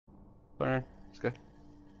Alright, let's go.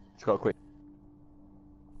 It's got quick.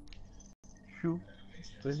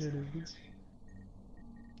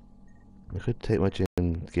 I could take my gym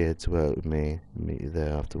gear to work with me, meet you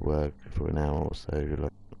there after work for an hour or so. You're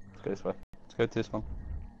like, Let's go this way. Let's go to this one.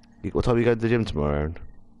 what time are you going to the gym tomorrow, Aaron?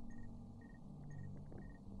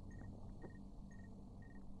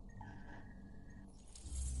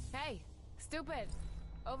 Hey, stupid!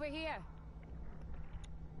 Over here!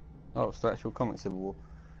 Oh, it's the actual comic Civil War.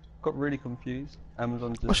 Got really confused.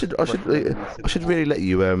 Amazon just... I should really let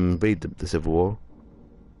you read the Civil War.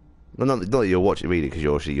 Well, not that you'll watch it, read it,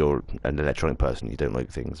 because you're an electronic person. You don't like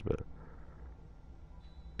things, but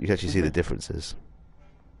you can actually see the differences.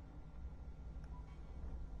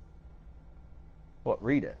 What?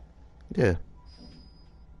 Read it? Yeah.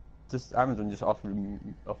 Just Amazon just offered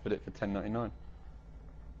it for $10.99.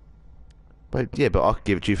 But yeah, but I could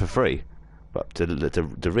give it to you for free, but to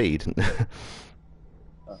read.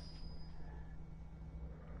 Oh.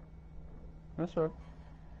 That's alright.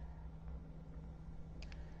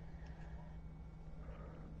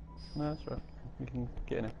 No, that's right. We can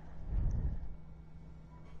get in it.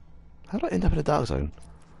 How did I end up in a dark zone?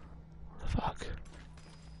 What the fuck?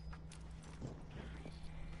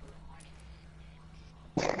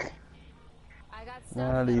 I got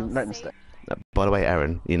No, let him stay. By the way,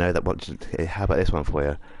 Aaron, you know that how about this one for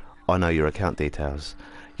you? I know your account details.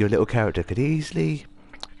 Your little character could easily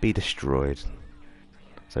be destroyed.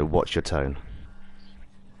 So watch your tone.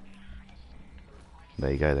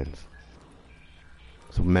 There you go then.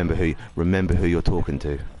 So remember who you're talking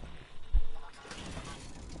to.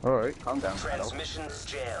 Alright, calm down. Transmissions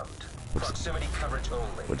jammed. Proximity coverage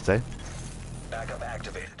only. What'd you say? Backup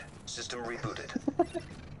activated. System rebooted.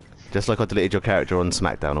 Just like I deleted your character on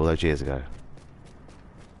SmackDown all those years ago.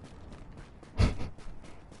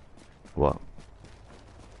 What?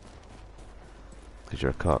 Because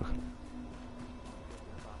you're a cock.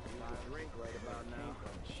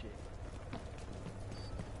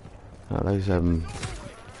 Oh, those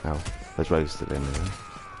those rogues still in there.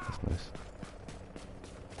 That's nice.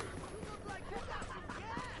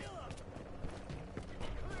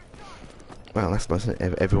 Wow, that's nice.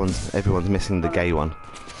 Everyone's missing the gay one.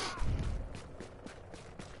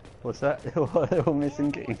 What's that? They're all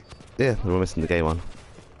missing key. Yeah, they're all missing the gay one.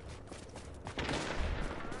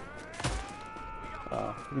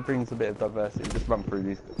 He brings a bit of diversity. Just run through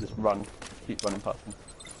these. Just run. Keep running past them.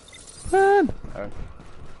 Run! Oh.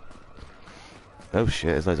 Oh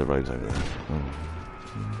shit, there's loads of rogues over there.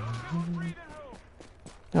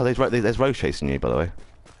 Oh, there's rogues chasing you, by the way.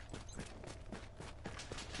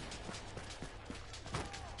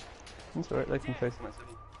 That's alright, they can chase them.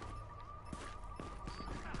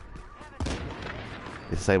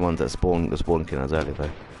 It's the same ones that spawned killing us earlier,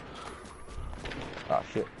 though. Ah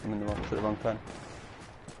shit, I'm in the wrong turn.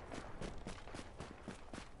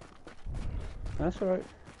 That's alright.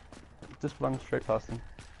 Just run straight past them.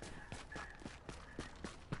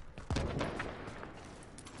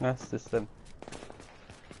 That's just them.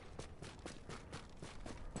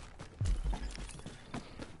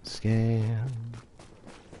 Scam.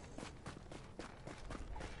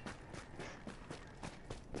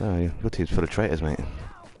 Oh, your team's full of traitors, mate.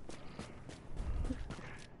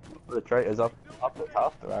 The traitors up looked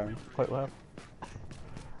after Aaron quite well.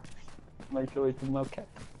 Made sure he's been well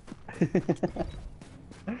kept.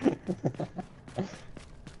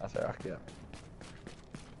 That's alright, yeah.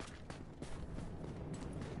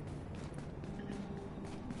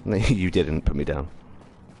 No, you didn't put me down.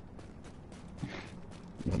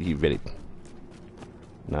 You really...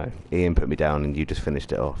 No, Ian put me down and you just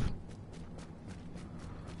finished it off.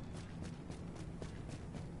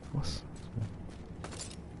 What's...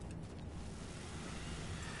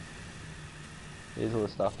 Here's all the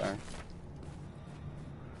stuff, Aaron.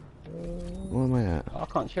 Where am I at? I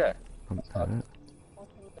can't check. Oh,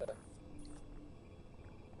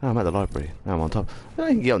 I'm at the library. No, I'm on top. No,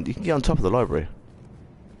 you can get on top of the library.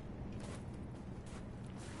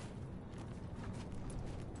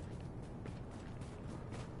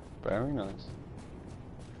 Very nice.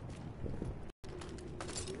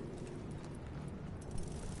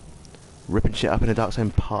 Ripping shit up in the Dark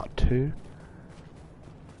Zone Part 2.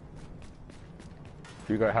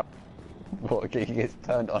 You go have what he gets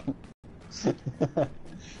turned on.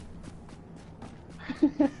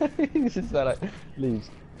 He's just like leaves.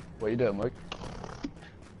 What are you doing, Mike?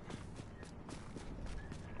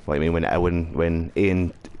 What you mean when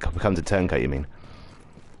Ian becomes a turncoat? You mean?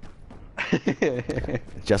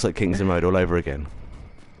 Just like Kingston Road all over again.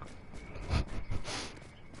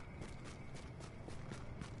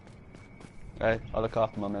 Hey, I look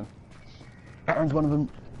after my men. Aaron's one of them.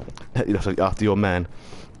 You look like after your man.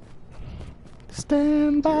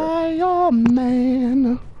 Stand by your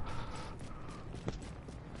man.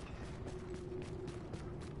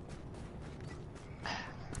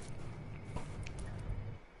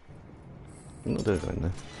 I'm not doing anything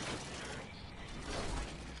there.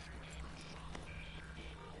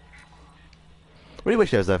 Really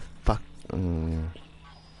wish there was a fuck.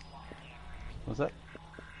 What's that?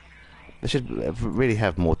 They should really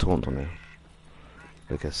have more taunts on there.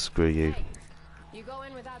 Because screw you. Hey, you go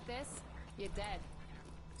in without this, you're dead.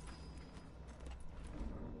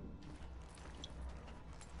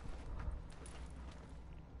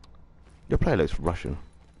 Your player looks Russian.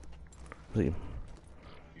 You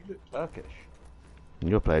look Turkish.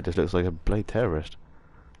 Your player just looks like a blade terrorist.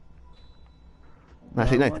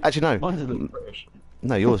 Actually, no. Actually, no. Mine looks British.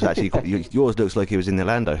 No, yours actually. Yours looks like he was in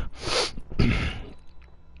Orlando.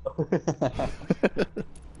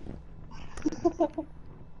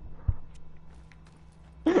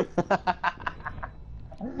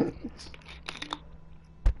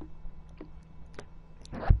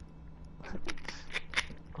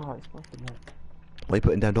 Oh, it's fucking hell. What are you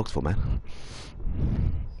putting down dogs for, man?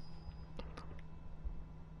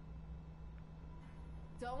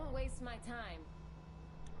 Don't waste my time.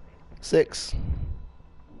 6.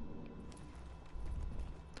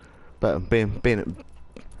 But being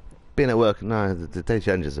at work, no, the day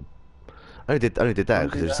challenges are. I only did that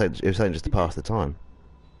because it was saying just to pass the time.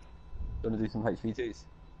 You want to do some HVTs?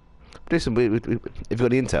 Do some. If you've got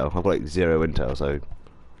the intel, I've got like 0 intel, so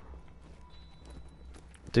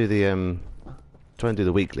do the try and do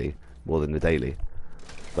the weekly more than the daily.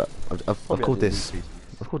 But I've called this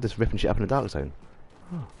ripping shit up in the dark zone.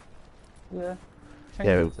 Oh. Yeah.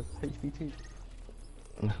 Yeah. Change it to HVT.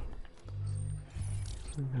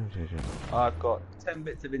 I've got 10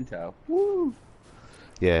 bits of intel. Woo!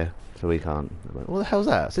 Yeah, so we can't. What the hell's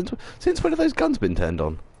that? Since when have those guns been turned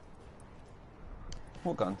on?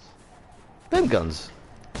 What guns? Them guns.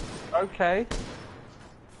 Okay.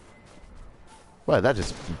 Well, that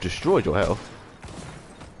just destroyed your health.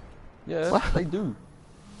 Yeah, What? they do.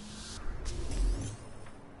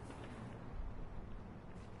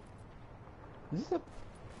 Is this a...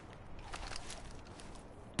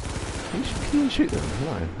 Can you shoot them?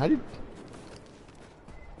 No. How did?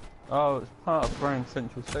 Oh, it's part of Grand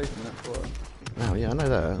Central Station, that's what. Oh yeah, I know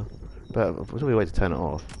that. But there's probably a way to turn it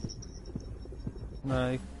off.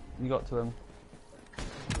 No, you got to them.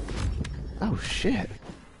 Oh shit!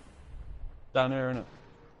 Down here, innit?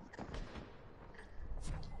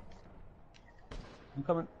 I'm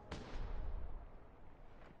coming.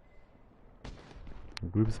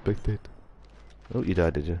 Group spectate. Oh, you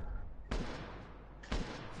died, did you?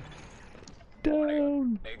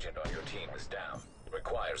 Down. Agent on your team is down.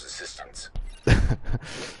 Requires assistance.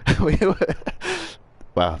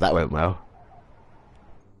 Wow, that went well.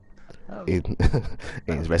 Oh, In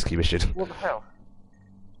his rescue mission. what the hell?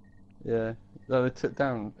 Yeah, no, they took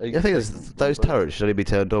down 8 The thing is, stations. those turrets should only be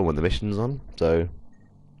turned on when the mission's on, so...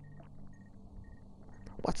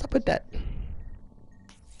 What's up with that?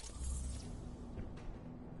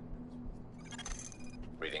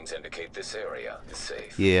 Readings indicate this area is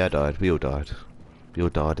safe. Yeah, I died. We all died. We all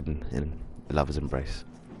died in a lover's embrace.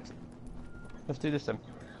 Let's do this then.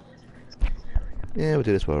 Yeah, we'll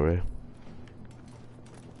do this while we're here.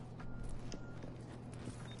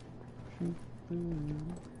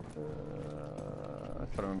 I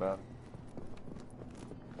can't remember.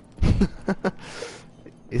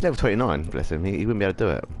 He's level 29, bless him. He wouldn't be able to do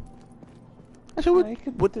it. Actually, You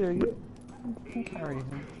could would, do it. You can carry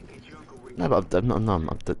him. no, but I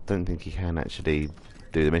don't think he can actually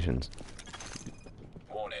do the missions.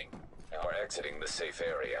 Warning. Are exiting the safe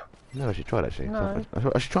area. No, I should try it actually. No.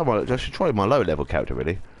 I should try my lower level character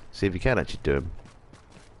really. See if he can actually do him.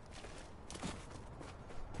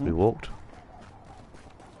 We walked.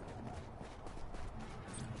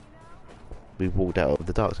 We walked out of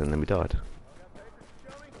the dark zone and then we died.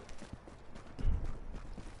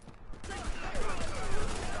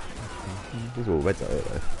 These are all reds out here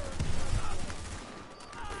though.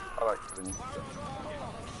 I like the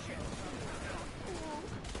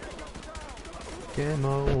Come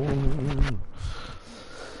on.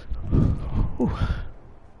 Whew.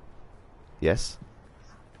 Yes.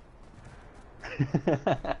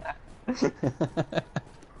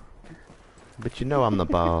 But you know I'm the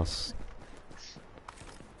boss.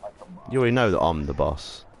 You already know that I'm the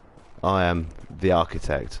boss. I am the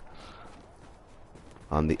architect.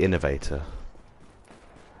 I'm the innovator.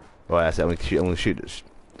 Right, that's it. I'm gonna shoot.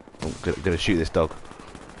 I'm gonna shoot this dog.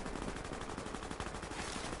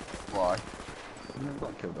 Why? You never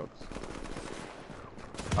got kill dogs.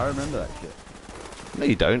 I remember that shit. No,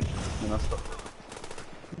 you don't. Then I stopped.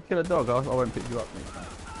 You kill a dog, I won't pick you up, mate.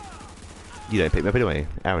 You don't pick me up anyway.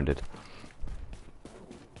 Aaron did.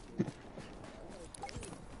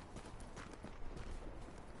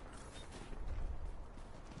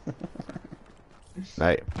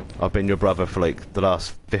 Mate, I've been your brother for like the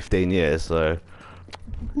last 15 years, so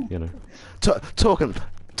you know. Talking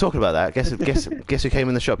about that. Guess who came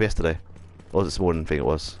in the shop yesterday? Or was it this morning? I think it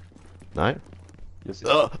was. No. Yes,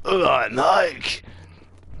 Nike.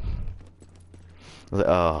 I was like,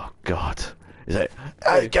 oh god. He's like,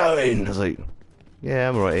 how you going? I was like, yeah,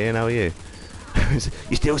 I'm alright, Ian. How are you?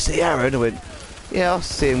 You still see Aaron? I went, yeah, I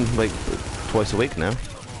see him like twice a week now.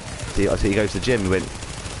 I see he goes to the gym. He went,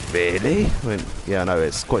 really? I went, yeah, I know,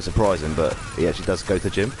 it's quite surprising, but he actually does go to the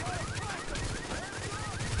gym.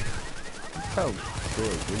 Oh, sure,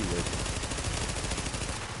 really weird.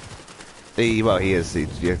 Well, he is.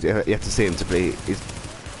 You have to see him to be.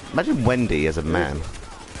 Imagine Wendy as a man.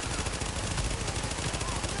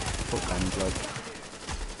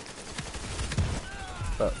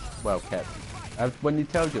 But well kept. When he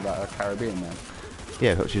tells you about a Caribbean man.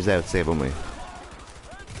 Yeah, she was there to see it, wasn't we?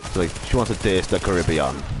 So like, she wants to taste the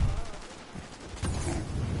Caribbean.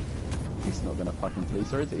 He's not gonna fucking please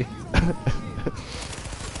her, is he?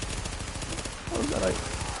 What was that like?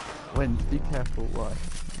 When? Be careful, why?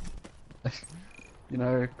 You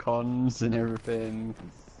know, cons and everything.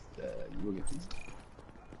 You will get these.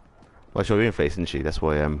 Well, she'll be in face, isn't she? That's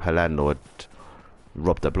why her landlord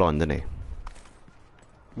robbed her blind, didn't he?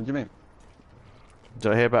 What do you mean?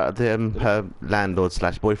 Did I hear about the her landlord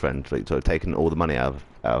slash boyfriend like sort of taking all the money out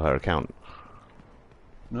of her account?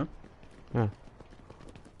 No. Yeah.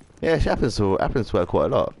 Yeah, she happens to her quite a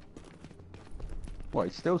lot. What?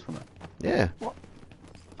 He steals from her? Yeah. What?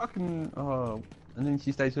 Fucking. Oh. And then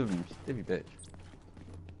she stays with him. Divvy bitch.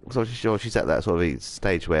 So she's at that sort of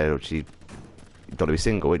stage where she got to be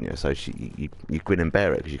single, wouldn't you? So you grin and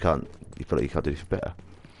bear it because you feel like you can't do anything better.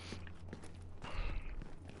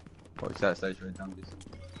 What? It's that stage where done this.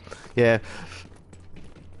 Yeah.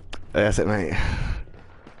 That's it, mate.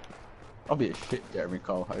 I'll be a shit Jeremy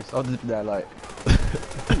Cole host. I'll just be there like,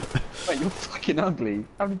 wait, you're fucking ugly.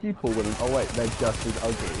 How did you pull women? Oh wait, they're just as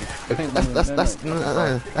ugly.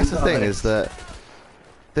 That's the thing is that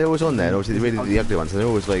they're always on there. And obviously, really the ugly ones, and they're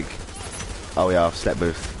always like, oh yeah, I've slept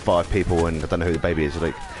with 5 people and I don't know who the baby is. You're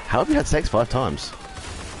like, how have you had sex 5 times?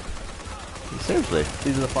 Seriously.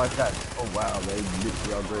 These are the 5 cats. Oh wow, they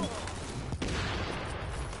literally are grim.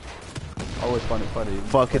 I always find it funny.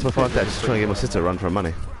 5 kids with 5 dads, just trying to get my sister a run for her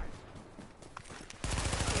money.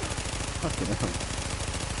 Fucking hell.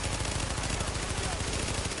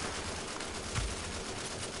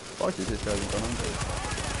 Why is this guy gone on?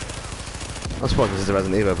 I'm surprised my sister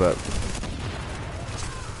hasn't either, but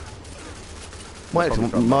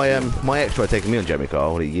my ex tried taking me on Jeremy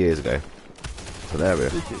Carl years ago. It's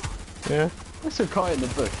hilarious. Yeah. There's a guy in the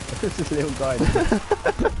book. There's this little guy.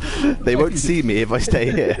 They won't see me if I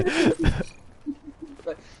stay here.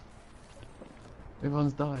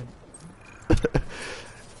 Everyone's died.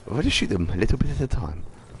 I'll just shoot them a little bit at a time.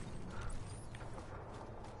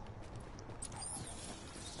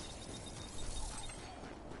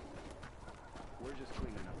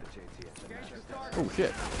 Oh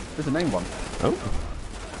shit, there's a name one. Oh.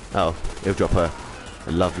 Oh, he'll drop a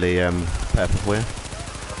lovely purple for you.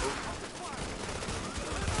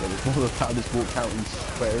 Yeah, there's more of that just walked out and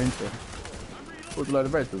square into it. What's a load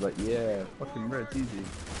of reds? I was like, yeah, fucking red's easy.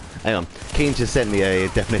 Hang on, Keen just sent me a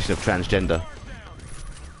definition of transgender.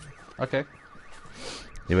 Okay.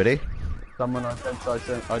 You ready? Someone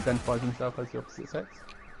identifies himself as the opposite sex?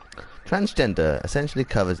 Transgender essentially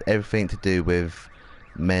covers everything to do with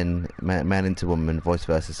man into woman, vice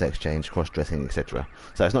versa, sex change, cross-dressing, etc.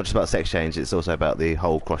 So it's not just about sex change, it's also about the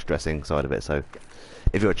whole cross-dressing side of it. So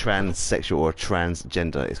if you're a transsexual or a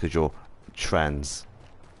transgender, it's because you're trans.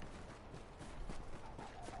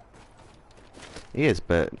 He is,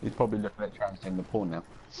 but He's probably looking at transgender porn now.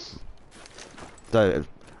 so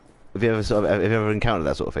have you ever encountered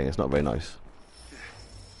that sort of thing? It's not very nice.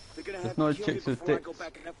 There's no chicks with dicks.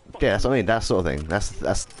 Yeah, that's what I mean. That sort of thing. That's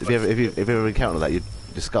if you ever encountered that, you're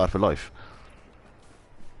scarred for life.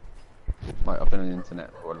 Like, I've been on the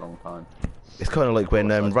internet for a long time. It's kind of like when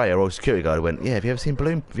Ray, our old security guard, went, "Yeah, have you ever seen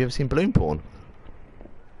balloon porn?"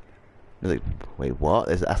 You're like, "Wait, what?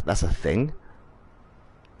 That's a thing?"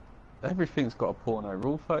 Everything's got a porno.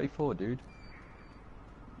 Rule 34, dude.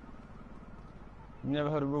 You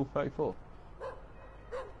never heard of Rule 34?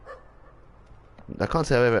 I can't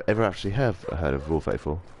say I ever actually have heard of Rule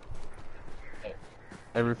 34.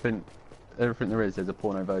 Everything there is, there's a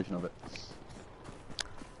porno version of it.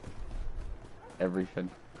 Everything.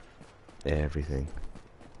 Everything.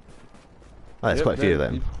 Oh, there's Yep, quite a few of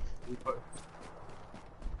them.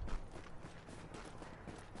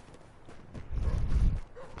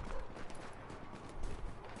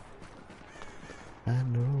 I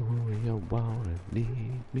know you wanna leave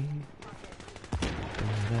me, but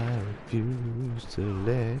I refuse to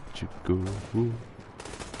let you go.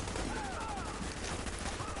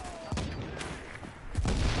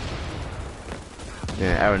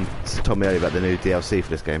 Yeah, Aaron told me earlier about the new DLC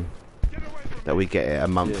for this game. That we get it a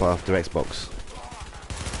month after Xbox.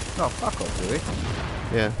 Oh, fuck off, really?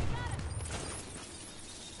 Yeah.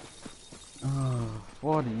 Oh,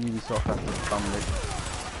 why do Ubisoft have to bum it?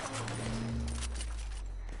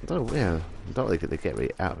 I don't think they get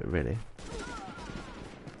really out of it, really.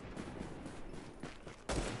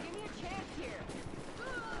 Give me a chance here.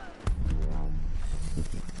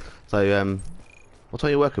 So, what time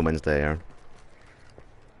are you working Wednesday, Aaron?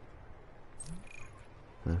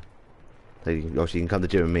 So obviously you can come to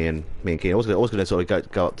the gym with me and Keane. I was going to sort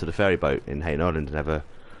of go up to the ferry boat in Hayden Island and have a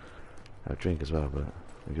drink as well, but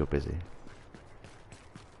if you're busy.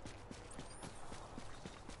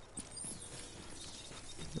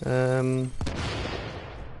 I don't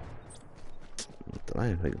know,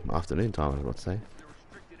 I think afternoon time I would say.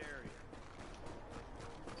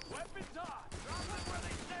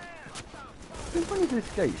 Since when is this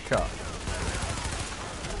gate shut?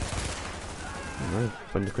 I don't know,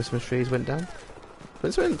 when the Christmas trees went down?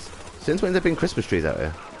 Since when have there been Christmas trees out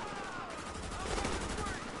here?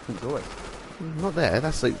 Since always. Not there,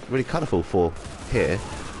 that's like really colourful for here.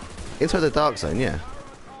 Inside the dark zone, yeah.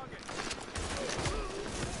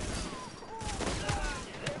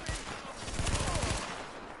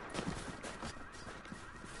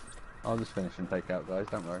 I'll just finish and take out, guys,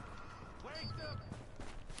 don't worry.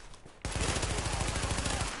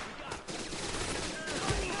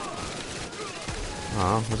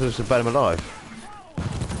 Ah, I was supposed to burn him alive.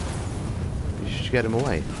 You should get him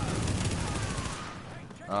away.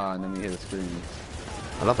 Ah, and then we hear the screams.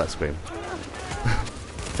 I love that scream.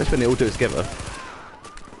 Especially when they all do it together.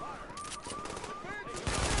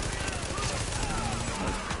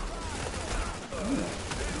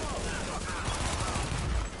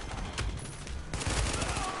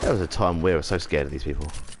 There was a time we were so scared of these people.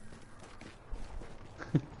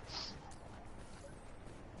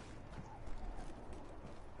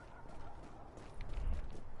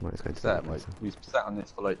 Right, let's go to That, like, we sat on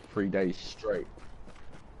this for like 3 days straight.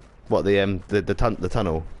 What, the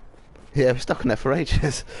tunnel? Yeah, we're stuck in there for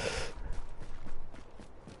ages.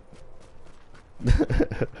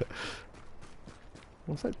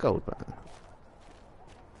 What's that gold button?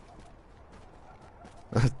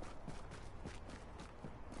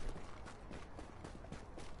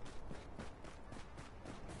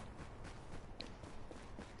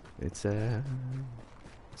 It's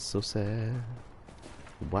so sad.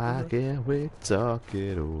 Why can't we talk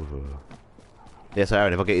it over? Yeah, so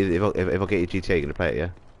Aaron, if I get you, if I get you GTA, you're gonna play it, yeah?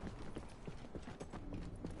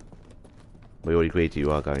 We already agreed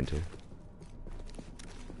you are going to.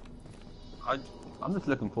 I'm just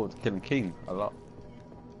looking forward to killing King a lot.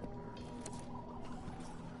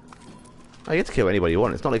 Oh, you get to kill anybody you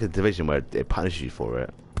want. It's not like a division where it punishes you for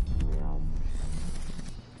it.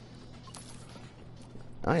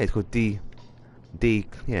 Oh yeah, it's called D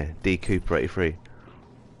Cooper 83.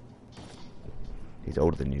 He's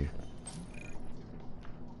older than you.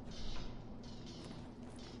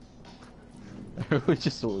 We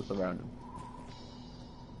just saw us around him.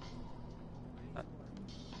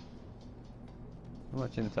 How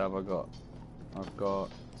much intel have I got? I've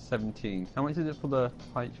got 17. How much is it for the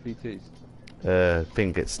HVTs? I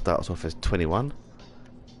think it starts off as 21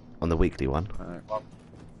 on the weekly one. Alright,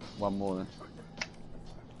 one more then.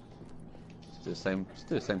 Let's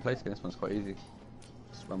do the same place again. This one's quite easy.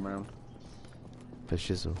 Just run around. For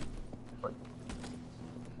shizzle. Right.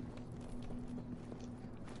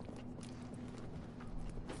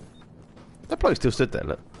 That bloke still stood there,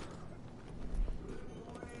 look.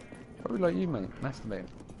 Probably like you, mate. Masturbating.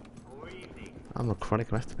 I'm a chronic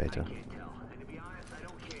masturbator.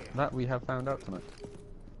 That we have found out tonight.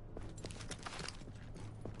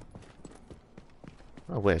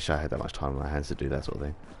 I wish I had that much time on my hands to do that sort of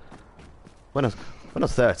thing. When I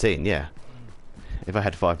was 13, yeah. If I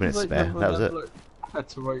had 5 minutes Like, spare, that was it. Like, I had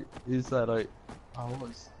to write. Is that like? I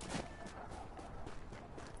was.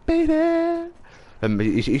 Baby.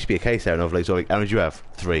 It used to be a case there, and I was like, how many did you have?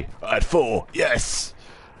 3. I had 4. Yes.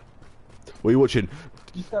 What are you watching?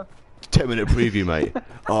 10-minute preview, mate.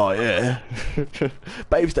 Oh yeah.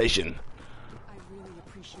 Babe Station. I really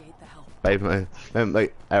appreciate the help. Babe, remember,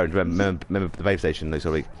 like, Aaron, remember the Babe Station? They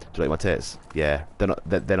sort of like, do you like my tits? Yeah,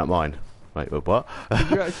 they're not mine. Like, what?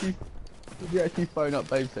 Did you actually? Did you actually phone up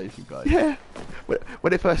Babe Station, guys? Yeah.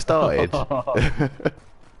 When it first started.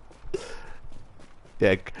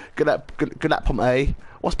 Yeah. Good at Pomp A.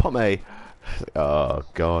 What's Pomp A? Oh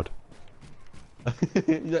God.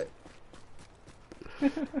 Yeah.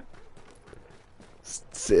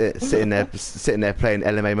 Sitting there playing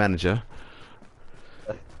LMA Manager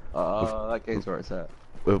That game's where it's at.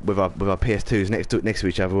 with our PS2s next to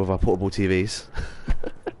each other with our portable TVs.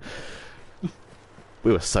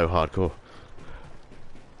 We were so hardcore.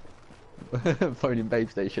 Phoning Babe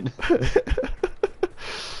Station.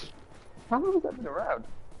 How long has that been around?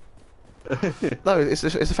 No, it's the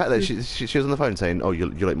fact that she was on the phone saying, "Oh, you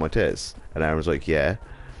like my tits," and Aaron was like, "Yeah,"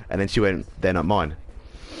 and then she went, "They're not mine,"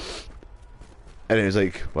 and it was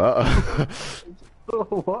like, "What?"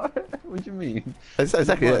 What? What do you mean?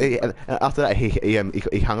 Exactly. And after that, he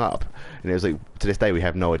hung up, and it was like, to this day, we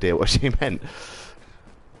have no idea what she meant.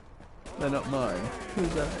 They're not mine.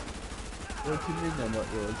 Who's that? What do you mean they're not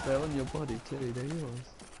yours? They're on your body too, they're yours.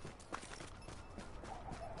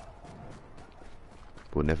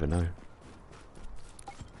 We'll never know.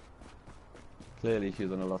 Clearly she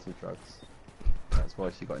was on a lot of drugs. That's why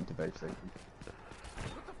she got into Babe Station.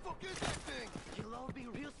 What the fuck is that thing? You'll all be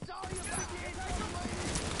real sorry about it.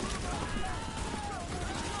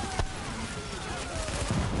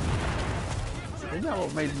 Isn't that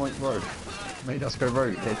what made Mike rogue? Made us go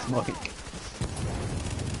rogue, it's Mike.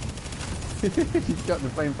 He shut the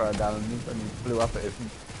flamethrower down and he flew up at him and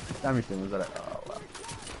damaged him. Was like, oh wow.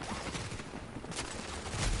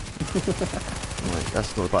 Right,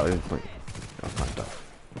 that's not about the point. I can't die.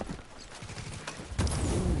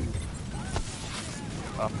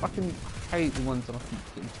 I fucking hate the ones that I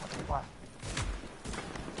keep getting fucking whacked.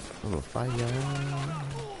 I'm on fire.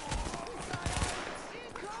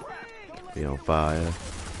 Be on fire.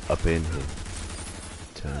 Up in here.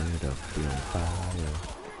 Turn it up. Be on fire.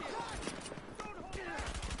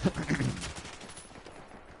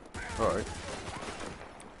 Alright.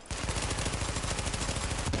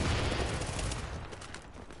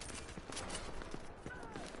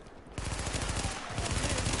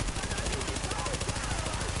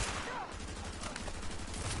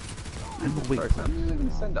 Weak. Sorry, Sam, you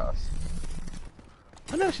didn't send us.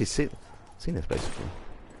 I've never actually seen this place before.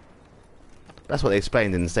 That's what they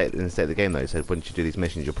explained in the state of the game though. It said once you do these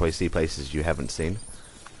missions you'll probably see places you haven't seen.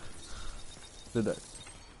 Did they?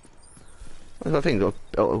 Well, I think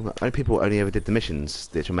people only ever did the missions,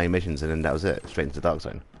 the actual main missions, and then that was it, straight into the Dark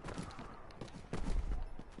Zone.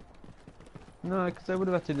 No, because they would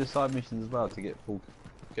have had to do side missions as well to get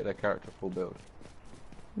their character full build.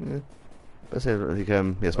 Yeah. But I said, like,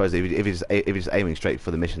 yeah, I suppose if you're just aiming straight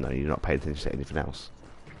for the mission though, you're not paying attention to anything else.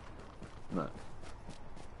 No.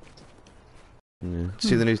 Yeah.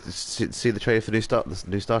 See the trailer for the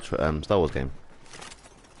new Star Wars game.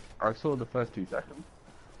 I saw the first 2 seconds.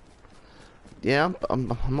 Yeah,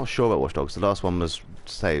 I'm not sure about Watch Dogs. The last one was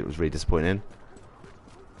it was really disappointing.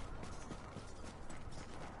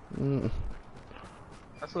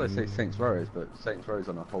 That's what they say Saints Row is, but Saints Row is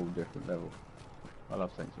on a whole different level. I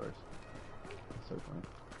love Saints Row. It's so funny.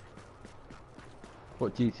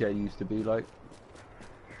 What GTA used to be like.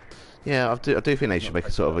 Yeah, I do think they should make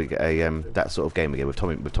a sort of a that sort of game again with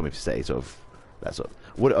Tommy Vercetti, sort of that sort of.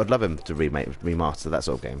 I'd love him to remaster that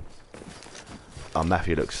sort of game. Oh,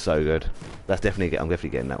 Matthew looks so good. I'm definitely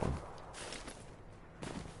getting that one.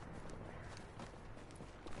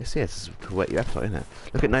 Yes, it's to whet your appetite, isn't it?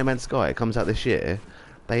 Look at No Man's Sky. It comes out this year.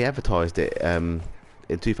 They advertised it in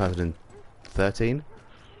 2013.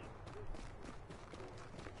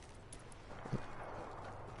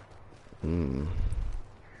 Why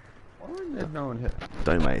isn't there no one here?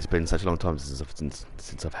 Don't mate. It's been such a long time since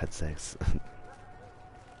I've had sex.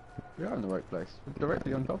 We are in the right place. We're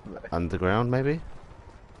directly on top of it. Underground, maybe.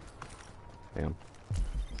 Hang on.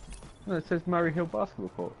 No, it says Murray Hill Basketball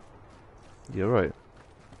Court. You're right.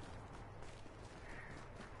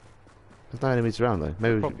 There's no enemies around though.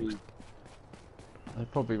 Maybe. They're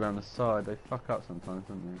probably around the side. They fuck up sometimes,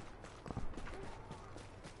 don't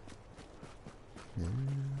they?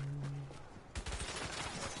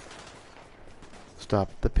 Stop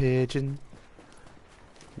the pigeon.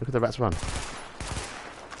 Look at the rats run.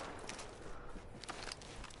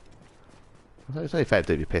 It's only fair to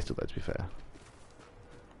do with your pistol though, to be fair.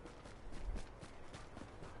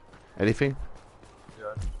 Anything?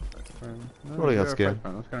 Yeah. Rolling on skin.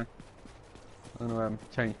 I'm gonna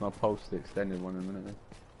change my pulse to extended one in a minute then.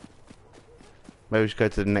 Maybe we should go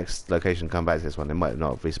to the next location and come back to this one. It might have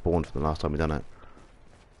not respawned from the last time we done it.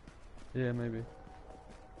 Yeah, maybe.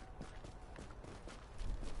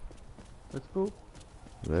 Let's go.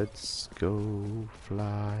 Let's go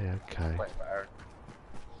fly a kite. Wait for Aaron.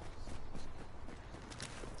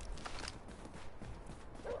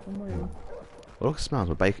 Oh, look, it smells.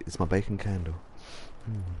 My bacon. It's my bacon candle.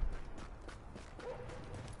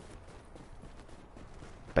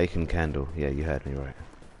 Bacon candle. Yeah, you heard me right.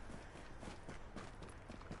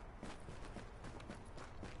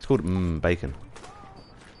 It's called bacon.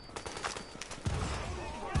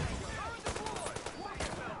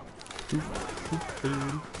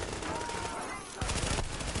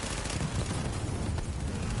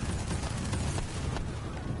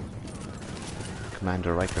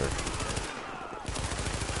 Commander Riker.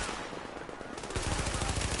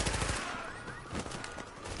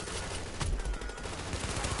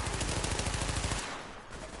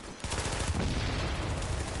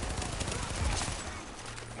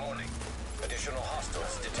 Warning. Additional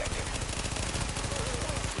hostiles detected.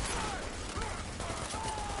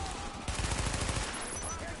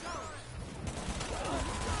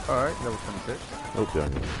 Alright, level 26. Oh,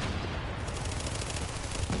 God.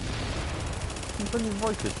 When your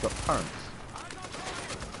Rikers got currents.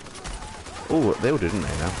 Oh, they all do, didn't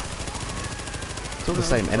they, now? It's all the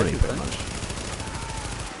same enemy, pretty much.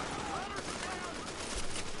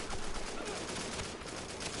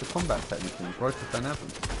 The combat technicians, Rikers don't have them.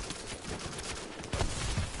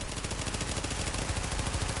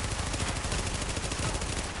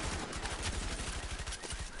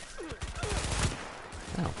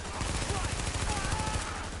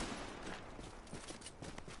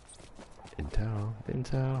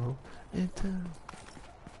 Ow. Intel.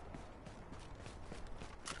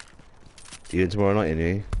 You in tomorrow night, are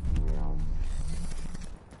you?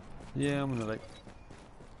 Yeah, I'm gonna like.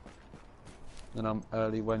 And I'm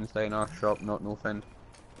early Wednesday in our shop, not North End.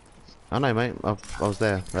 I know, mate. I was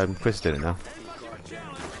there. Chris did it now. Yeah.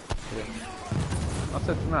 I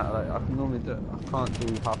said to Matt, like, I can normally do it. I can't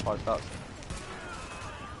do half-5 starts.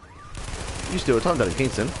 You used to do it all the time down in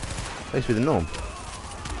Kingston. That used to be the norm.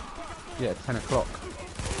 Yeah, 10 o'clock.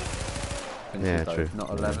 Yeah, though, true. Not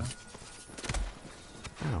 11.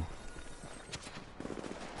 Ow.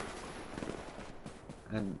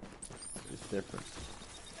 And it's different.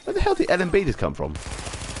 Where the hell did LMB just come from?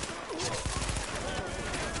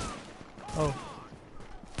 Oh.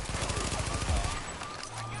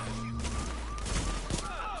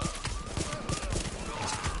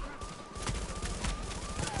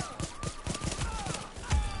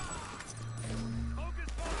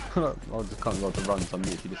 I just can't go to run, so I'm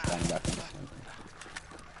literally just standing back and just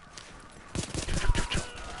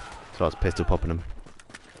So I was pistol popping them.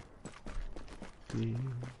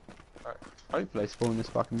 right. Hopefully they spawn this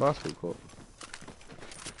fucking basketball court.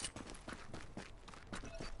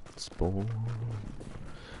 Spawn.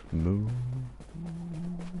 Moon.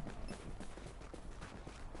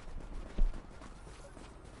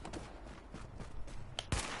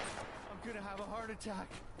 I'm gonna have a heart attack.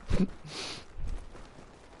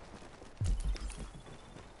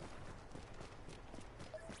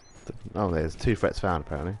 Oh, there's 2 threats found,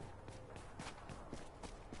 apparently.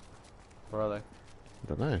 Where are they? I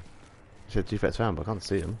don't know. You said 2 threats found, but I can't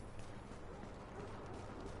see them.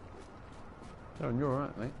 Darren, you're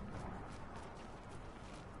alright, mate.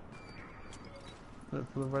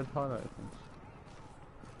 Look for the red highlighted things.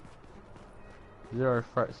 0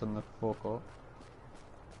 threats on the forecourt.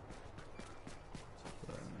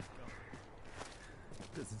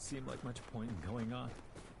 Doesn't seem like much point in going on.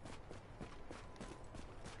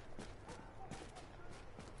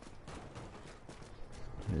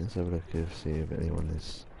 Yeah, let's have a look and see if anyone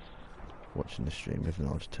is watching the stream. If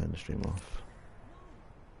not, I'll just turn the stream off.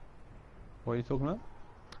 What are you talking about?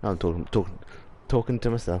 I'm talking to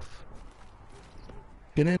myself.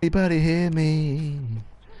 Can anybody hear me?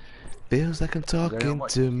 Feels like I'm talking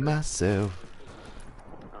to myself.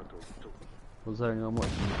 Was there anyone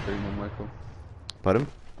watching the stream on Michael? Pardon?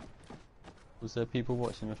 Was there people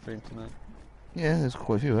watching the stream tonight? Yeah, there's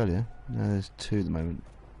quite a few earlier. No, there's 2 at the moment.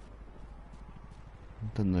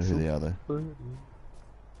 Don't know who they are though.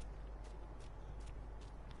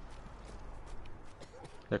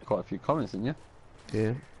 There are quite a few comments, didn't you?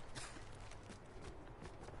 Yeah.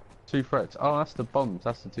 2 threats. Oh, that's the bombs.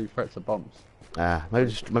 That's the 2 threats of bombs. Ah,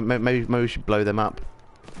 maybe we should blow them up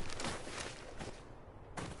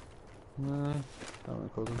No, don't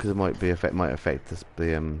recall them. because it might affect the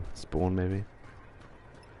spawn maybe.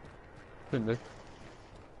 Couldn't do.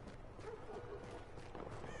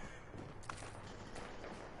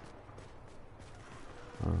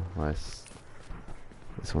 Oh, nice.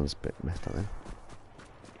 This one's a bit messed up then.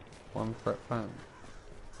 1 threat found.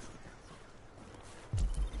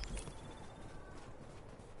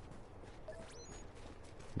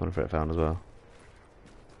 One threat found as well.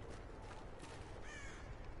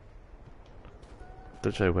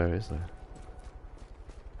 Don't show where it is though.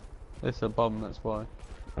 It's a bomb, that's why.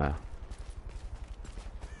 Ah.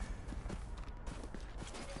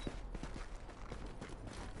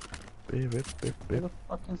 Beep, beep, beep, Where beep. the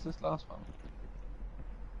fuck is this last one?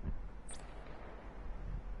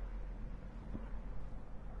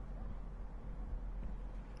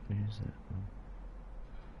 Where's it?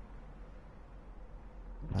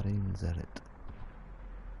 Marine Zealot.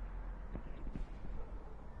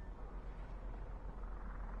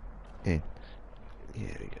 In.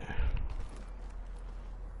 Here we go.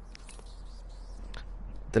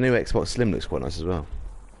 The new Xbox Slim looks quite nice as well.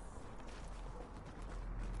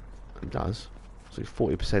 It does. It's like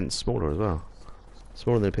 40% smaller as well.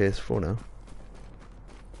 Smaller than the PS4 now.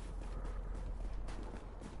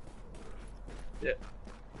 Yeah.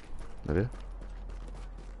 Have you?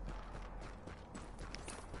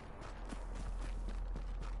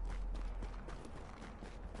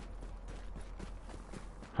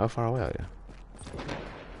 How far away are you?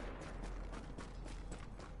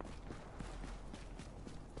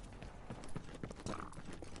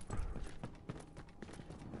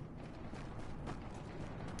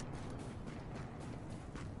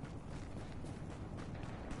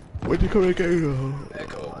 When you come and game?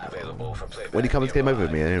 Echo available for playback. When you come and game over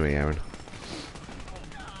with nearby. me anyway, Aaron?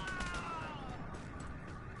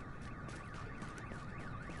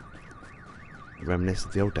 Reminisce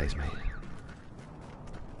of the old days, mate.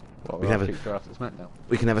 What, We we can have a- kicked her after SmackDown?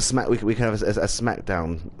 We can have a smack. We can have a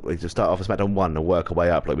SmackDown. We just start off a SmackDown 1 and work our way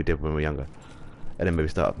up like we did when we were younger, and then maybe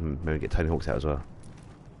start up and maybe get Tony Hawk's out as well.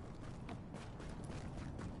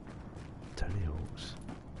 Tony Hawk's.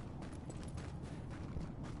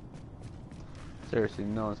 Seriously,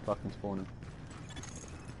 no one's fucking spawning.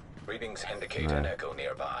 Readings indicate No. an echo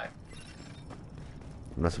nearby.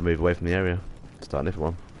 Unless we move away from the area, start a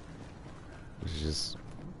different one, which is just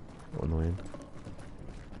annoying.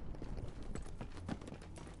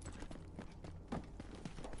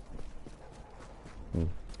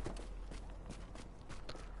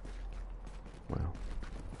 Wow.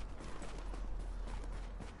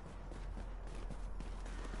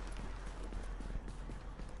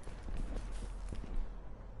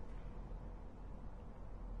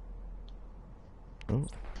 Oh.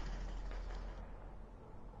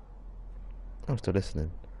 I'm still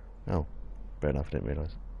listening. Oh, fair enough, I didn't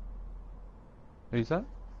realise. Who's that?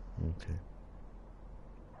 Okay.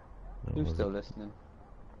 What Who's was still it? listening?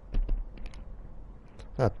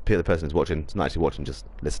 Ah, Peter, the person who's watching, it's not actually watching, just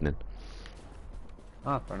listening.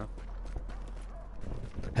 Ah, fair enough.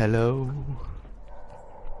 Hello.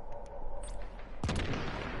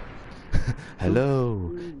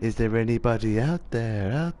 Hello. Is there anybody out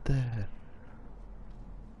there? Out there?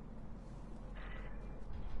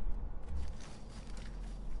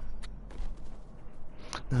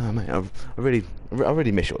 No, mate. I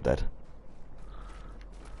really miss your dad.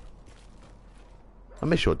 I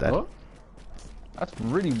miss your dad. What? That's a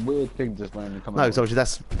really weird thing just randomly come No, out. because obviously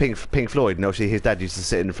that's Pink Floyd, and obviously his dad used to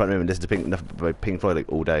sit in the front room and listen to Pink Floyd like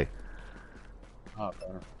all day. Ah, fair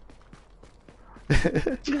enough.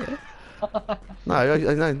 No, I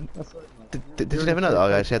know. That's like, Did you never know that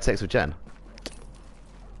I actually had sex with Jan?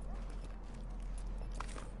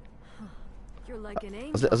 You're like an I,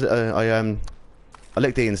 angel. was, I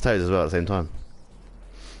licked Ian's toes as well at the same time.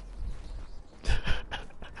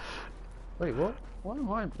 wait, what? Why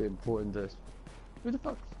am I being brought into this? Who the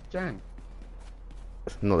fuck's Jan?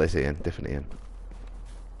 Not this Ian, different Ian.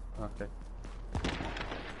 Okay.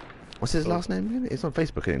 What's his last name again? It's on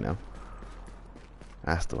Facebook, isn't it now?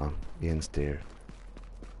 That's the one. Ian Steer.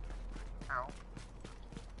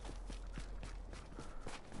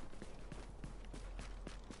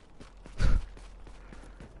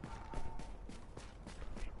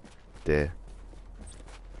 Dear.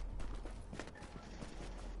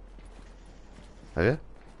 Have you?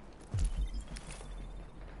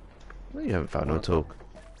 Well, you haven't found no at all.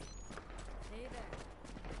 Hey there.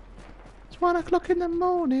 It's 1 o'clock in the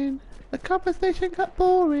morning. The conversation got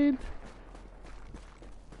boring.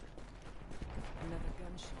 Another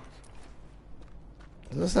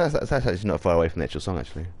gunshot. That's actually not far away from the actual song,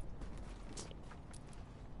 actually.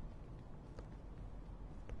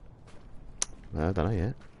 No, I don't know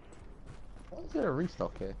yet. Why is there a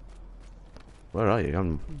restock here? Where are you?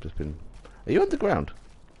 I'm just been. Are you underground?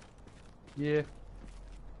 Yeah.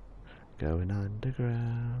 Going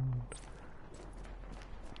underground.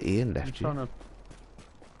 Ian I'm left you. trying to...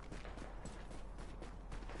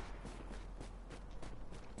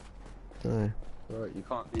 No. Right, you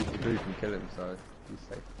can't leave the roof and kill him, so he's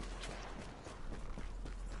safe.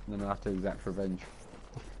 And then I have to exact revenge.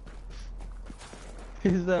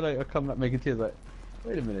 He's there like, I come back making tears like,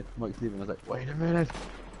 wait a minute, Mike's leaving, I was like, wait a minute!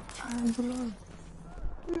 I'm alive!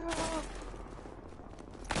 Yeah.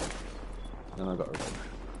 And I got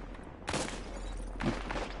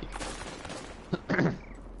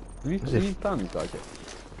revenge. have you found these guys yet?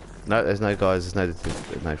 No, there's no guys.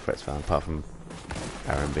 There's no threats found apart from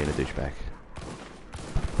Aaron being a douchebag.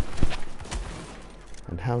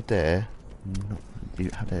 And how dare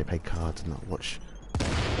how dare they play cards and not watch?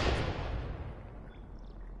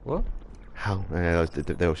 What? How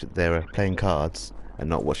they're playing cards and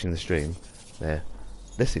not watching the stream. They're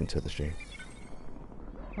listening to the stream.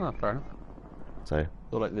 Oh, fair enough. So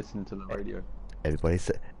Or like listening to the radio. everybody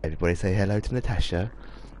say hello to Natasha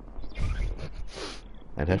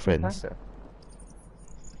and her friends.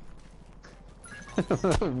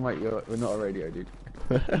 Mate, we're not a radio, dude.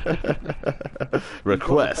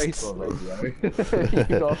 Request. You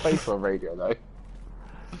got a face on radio, though.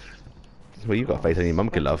 Well, you got a face only your mum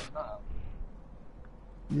can love.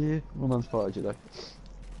 Yeah, my mum's fired you though.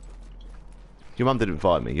 Your mum didn't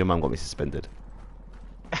fire me. Your mum got me suspended.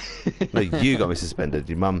 No, you got me suspended.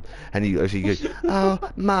 Your mum, and you actually go, "Oh,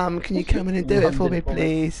 mum, can you come in and do it for me,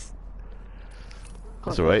 please?"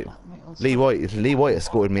 That's all right. Lee White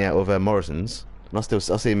escorted me out of Morrison's, and I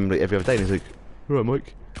see him like, every other day. And he's like, "All right,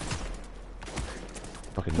 Mike."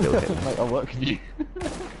 Fucking little Hitler. Mate, I'll work with you.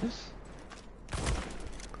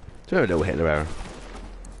 Do you remember little Hitler era?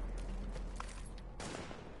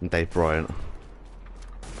 And Dave Bryant.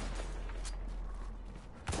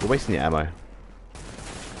 You're wasting your ammo.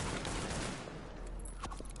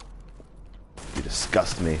 You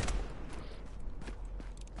disgust me.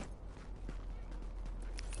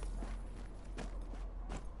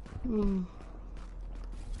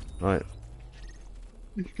 Right.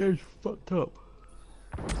 This game's fucked up.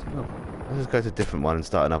 Let's just go to a different one and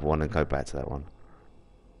start another one and go back to that one.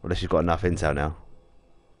 Unless you've got enough intel now.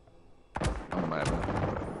 I might have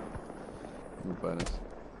enough. No bonus.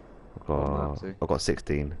 I've got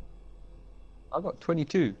 16. I got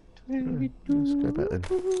 22. Let's go back then.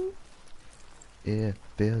 Yeah,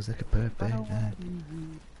 feels like a perfect night.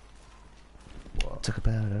 Talk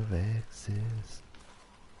about our exes.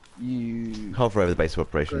 You Hover over the base of go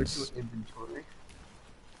operations. to inventory.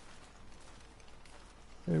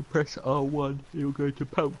 And press R1, it'll go to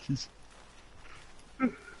pouches.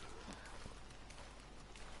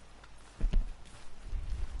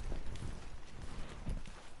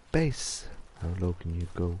 Base. How low can you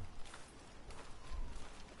go?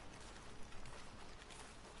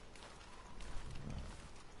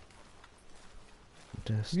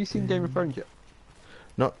 Have you seen Game of Thrones yet?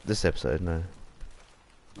 Not this episode, no.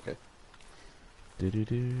 Okay.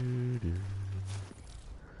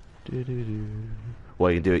 What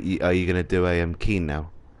are you gonna do? Are you gonna do a Keen now?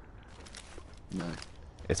 No.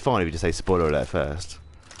 It's fine if you just say spoiler alert first.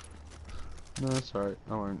 No, that's alright.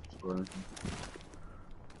 I won't spoil anything.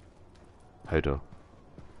 Hodor.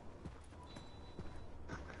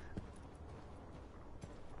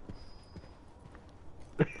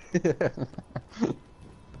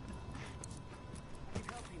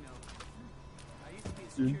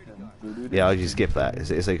 Yeah, I just skip that.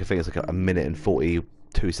 It's like I think it's like a minute and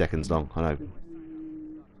 42 seconds long. I know.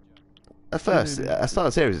 At first, at the start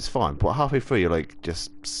of the series, it's fine, but halfway through, you're like,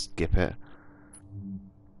 just skip it.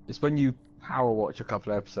 It's when you power watch a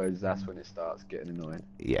couple of episodes, that's when it starts getting annoying.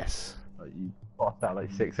 Yes. Like you bust out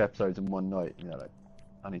like 6 episodes in one night, and you're like,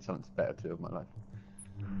 I need something better to do with my life.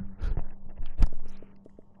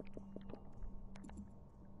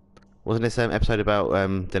 Wasn't this episode about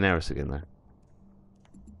Daenerys again, though?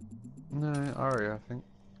 No, Arya, I think.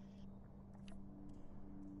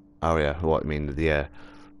 Oh yeah, what I mean, the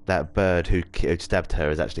that bird who stabbed her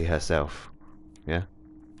is actually herself. Yeah.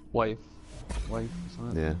 Wave, or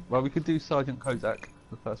something. Yeah. Well, we could do Sergeant Kozak,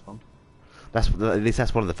 the first one. That's at least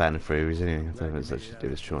that's one of the fan theories anyway. I don't know if it's actually do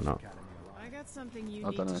this true or not. I got something you I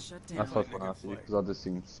need don't know. to shut down. That's what I was going to ask you because I've just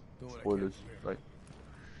seen spoilers. Right.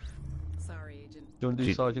 Sorry, Agent. Do you want to do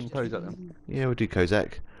Do- Sergeant Kozak then? Yeah, we'll do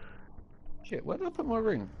Kozak. Shit, where did I put my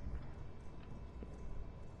ring?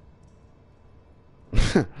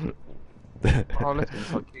 Oh, listen,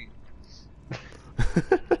 it's like key.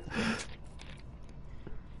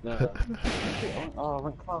 No. Oh, I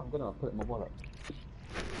went car. I'm gonna put it in my wallet.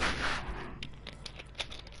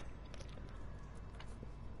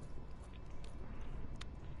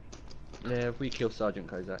 Yeah, if we kill Sergeant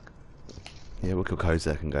Kozak. Yeah, we'll kill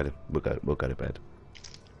Kozak and we'll go to bed.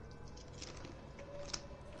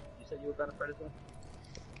 You said you were going to Fred as well?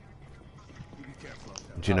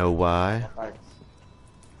 Do you know why?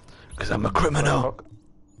 Because I'm a criminal.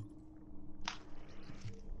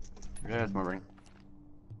 Yeah, that's my ring.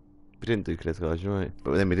 We didn't do Killers guys, you're right.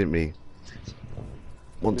 But then we didn't really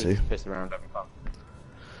want to. Just piss around having fun.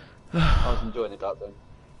 I was enjoying it out then.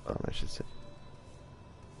 Oh, that's just it.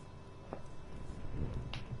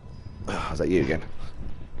 is that you again?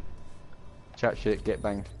 Chat shit, get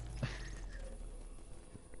banged.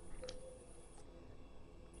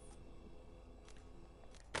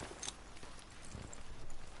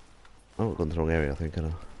 Oh, I've gone to the wrong area, I think, I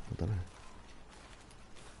don't know.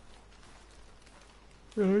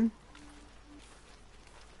 No.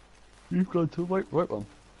 You've gone to the right one.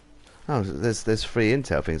 Oh, there's free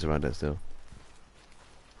intel things around it still.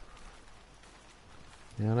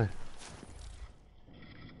 Yeah, I know.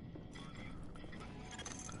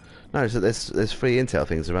 No, so there's free intel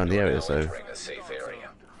things around the area, so...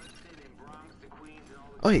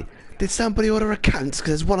 Oi, did somebody order a cunt? Because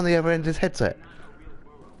there's one on the other end of his headset.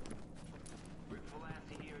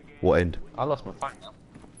 What end? I lost my phone now.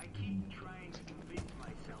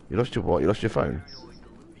 You lost your what? You lost your phone?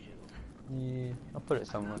 Yeah, I put it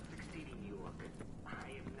somewhere.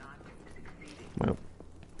 Well,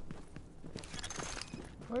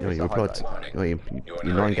 Where you, know, is you the replied highlight? to...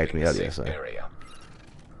 You 9-gagged me earlier, so...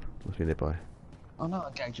 Must be nearby. I know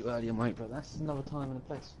I gagged you earlier, mate, but that's another time and a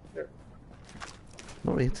place.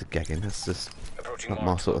 Not really into gagging, that's just not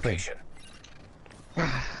my sort of thing.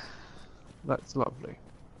 That's lovely.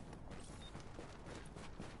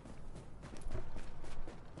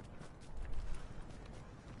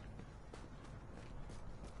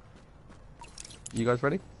 You guys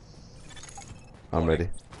ready? I'm ready.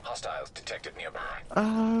 Hostiles detected nearby.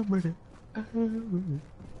 I'm ready. I'm ready.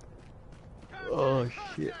 Oh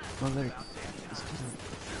shit, my leg.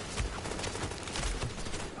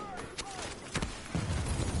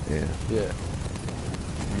 Yeah. Yeah.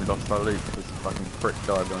 We lost our lead because the fucking prick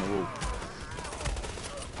died on the wall.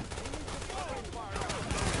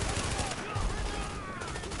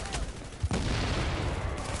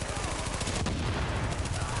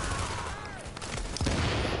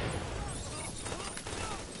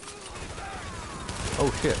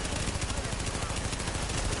 Oh shit.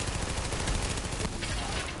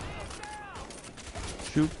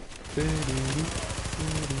 Shoot.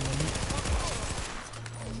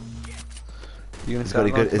 You gonna Has it got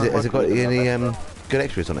any good? Has it got any good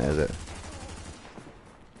extras on it? Has it?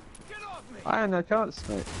 I had no chance,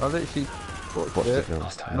 mate. I literally What's yeah, the film?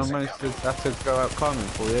 and I managed to have to go out climbing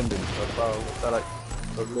for the ending. So I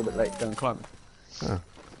was a little bit late going climbing. Oh.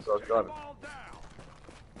 So I was driving.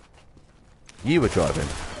 You were driving.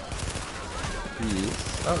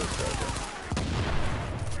 Yes, I was driving.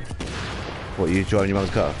 What? You driving your mum's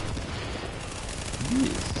car?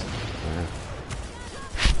 Yes. Yeah.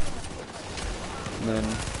 And then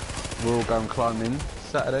we're all going climbing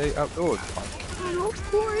Saturday outdoors.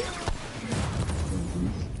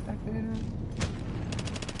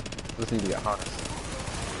 Just need to get harnessed.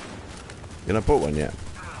 You not bought one yet?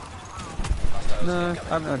 No,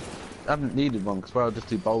 I haven't needed one because I'll just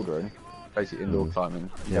do bouldering, basically indoor climbing.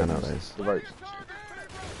 Yeah, I know those. The ropes.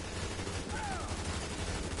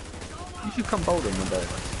 You should come bouldering one day.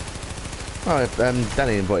 Oh,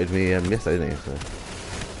 Danny invited me yesterday, didn't he? So,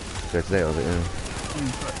 go today, was it? Yeah.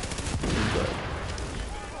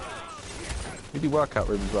 We do workout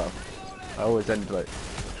room as well. I always end like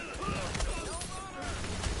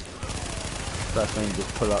first thing,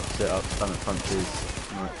 just pull up, sit up, stomach punches,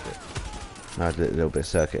 and that shit. No, I did a little bit of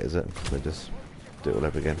circuit, is it? So just do it all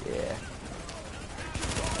over again. Yeah.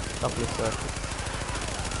 Couple of circuits.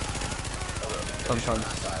 Sometimes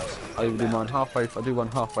I even do mine halfway. I do one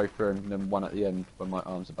halfway through and then one at the end when my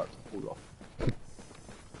arm's about to fall off.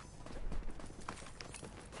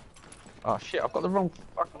 Oh shit! I've got the wrong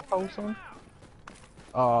fucking pulse on.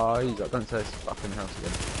 Oh, easy. Don't say it's fucking house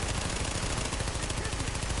again.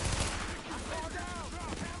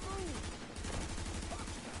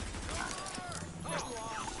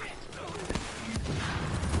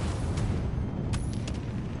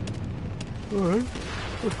 Alright,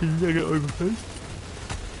 fucking leg it over, please.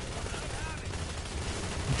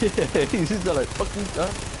 Yeah, he's just like, fucking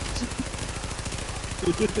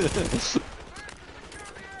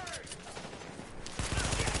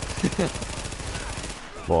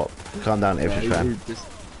What? Calm down, Ipswich fan.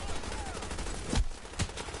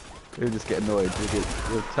 He'll just get annoyed.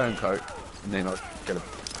 He'll turncoat, and then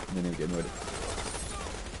he'll get annoyed.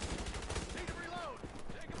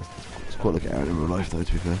 It's quite like Aaron in real life, though,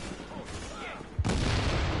 to be fair.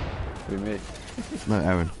 Who, me? No,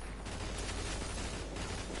 Aaron.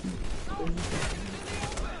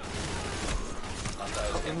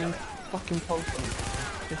 Fucking pulse on.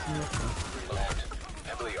 Pissing me off.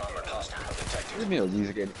 Heavily armored hostile detected. The meals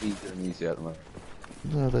are getting easier and easier at the moment.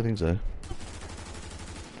 No, I don't think so.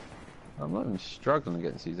 I'm not even struggling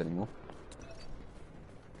against these anymore.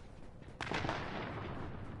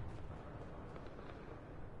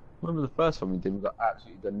 Remember the first one we did, we got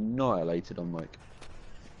absolutely annihilated on Mike.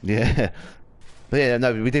 Yeah. But yeah,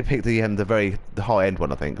 no, we did pick the high end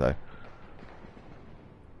one, I think, though.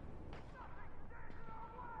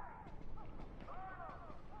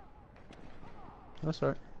 That's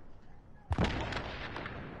right.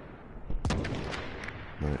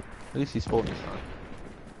 Right. At least he spawned this time.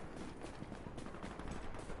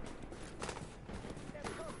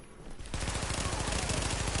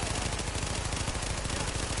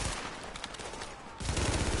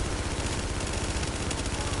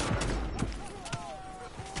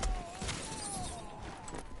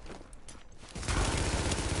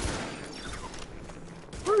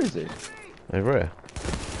 Where is he? Over here.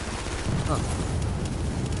 Oh.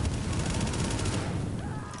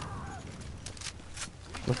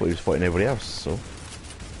 I thought he was fighting everybody else, so.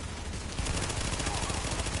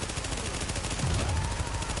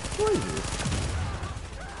 Where is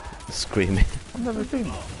he? Screaming. I've never seen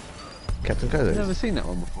that. Captain I've never Kodos. seen that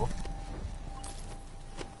one before.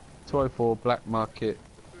 204 Black Market.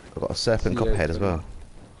 I've got a serpent CO copperhead as well.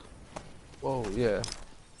 Whoa, yeah.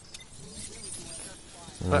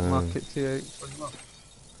 Black Market T8.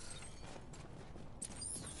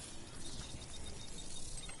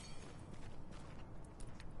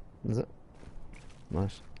 Is it?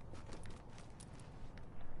 Nice.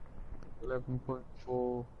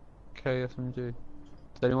 11.4 K SMG. Does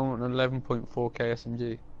anyone want an 11.4 K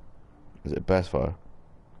SMG? Is it burst fire?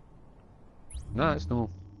 No, it's normal.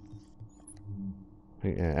 I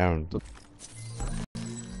think, yeah, Aaron.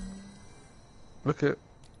 Look at.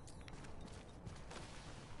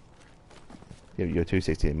 Yeah, you're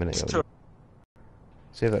 260 a minute. aren't you?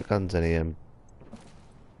 See if that gun's any What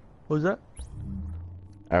was that?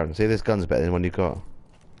 Aaron, see if this gun's better than the one you got.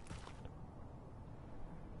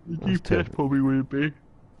 The That's GPS terrible. probably would be.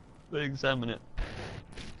 Let's examine it.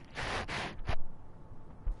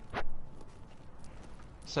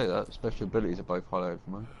 Say that, special abilities are both highlighted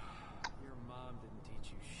for mine. Your mom didn't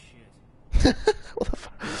teach you shit. What the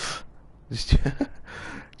fuck?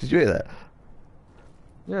 Did you hear that?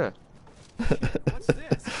 Yeah. What's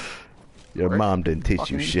this? Your Right. mom didn't teach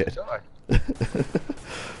you Fucking shit. die.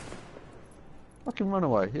 Fucking run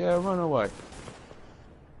away. Yeah, run away.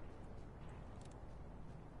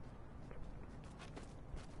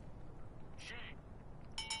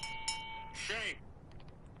 Shame.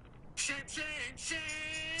 Shame, shame, shame.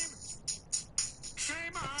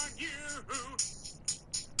 Shame on you.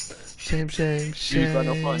 Shame, shame, You run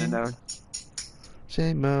offline shame. now.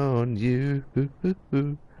 Shame on you.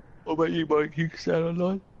 What about you, Mike? You can stay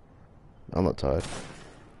online? I'm not tired.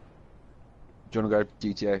 Do you want to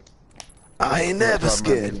go GTA? I ain't never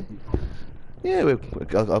scared. Yeah, I'll play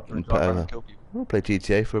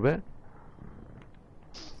GTA for a bit.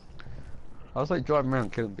 I was like driving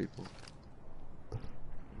around killing people.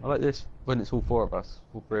 I like this when it's all four of us,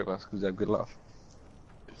 all three of us, because they have good laugh.